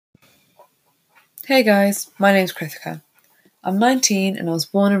Hey guys, my name's Krithika. I'm 19 and I was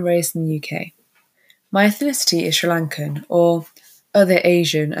born and raised in the UK. My ethnicity is Sri Lankan, or other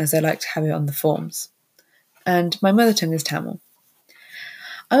Asian as they like to have it on the forms, and my mother tongue is Tamil.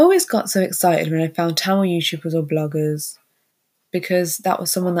 I always got so excited when I found Tamil YouTubers or bloggers because that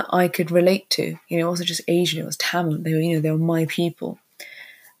was someone that I could relate to. It wasn't just Asian, it was Tamil. They were my people.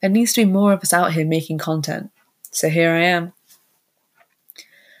 There needs to be more of us out here making content. So here I am.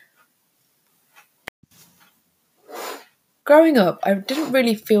 Growing up, I didn't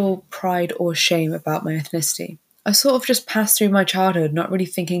really feel pride or shame about my ethnicity. I sort of just passed through my childhood not really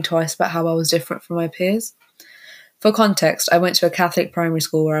thinking twice about how I was different from my peers. For context, I went to a Catholic primary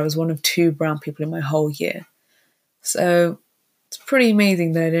school where I was one of two brown people in my whole year. So it's pretty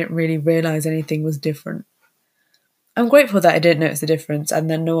amazing that I didn't really realise anything was different. I'm grateful that I didn't notice the difference and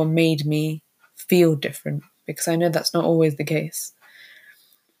that no one made me feel different, because I know that's not always the case.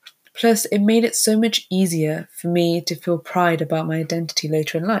 Plus, it made it so much easier for me to feel pride about my identity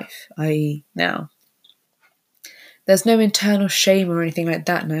later in life, i.e., now. There's no internal shame or anything like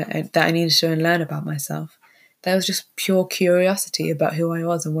that that I needed to learn about myself. There was just pure curiosity about who I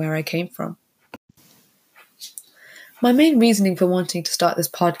was and where I came from. My main reasoning for wanting to start this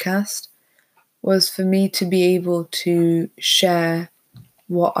podcast was for me to be able to share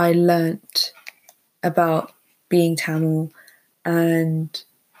what I learnt about being Tamil and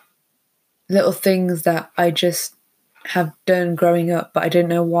little things that I just have done growing up, but I didn't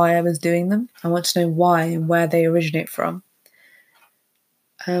know why I was doing them. I want to know why and where they originate from.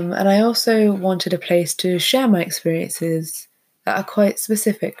 And I also wanted a place to share my experiences that are quite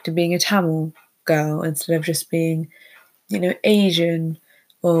specific to being a Tamil girl instead of just being, Asian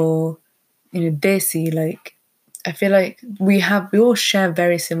or, Desi. Like, I feel like we all share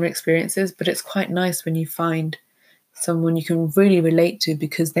very similar experiences, but it's quite nice when you find someone you can really relate to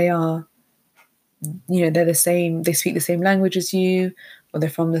because they are, they're the same, they speak the same language as you, or they're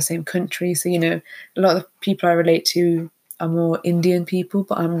from the same country. So, a lot of people I relate to are more Indian people,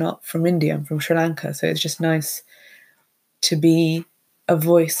 but I'm not from India, I'm from Sri Lanka. So it's just nice to be a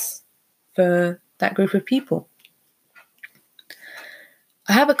voice for that group of people.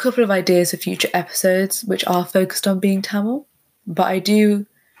 I have a couple of ideas for future episodes which are focused on being Tamil, but I do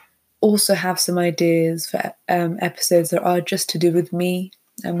also have some ideas for episodes that are just to do with me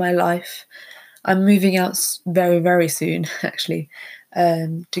and my life. I'm moving out very, very soon, actually,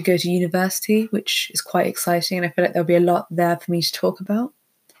 to go to university, which is quite exciting, and I feel like there'll be a lot there for me to talk about.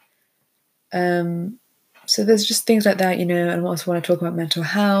 So there's just things like that, and I also want to talk about mental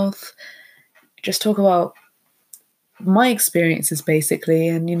health, just talk about my experiences basically,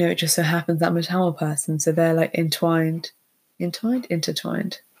 and it just so happens that I'm a Tamil person, so they're like intertwined. You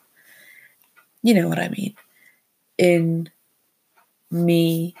know what I mean? In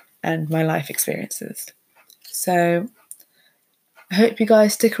me and my life experiences. So I hope you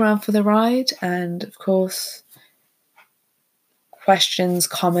guys stick around for the ride, and of course, questions,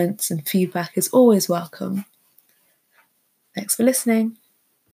 comments, and feedback is always welcome. Thanks for listening.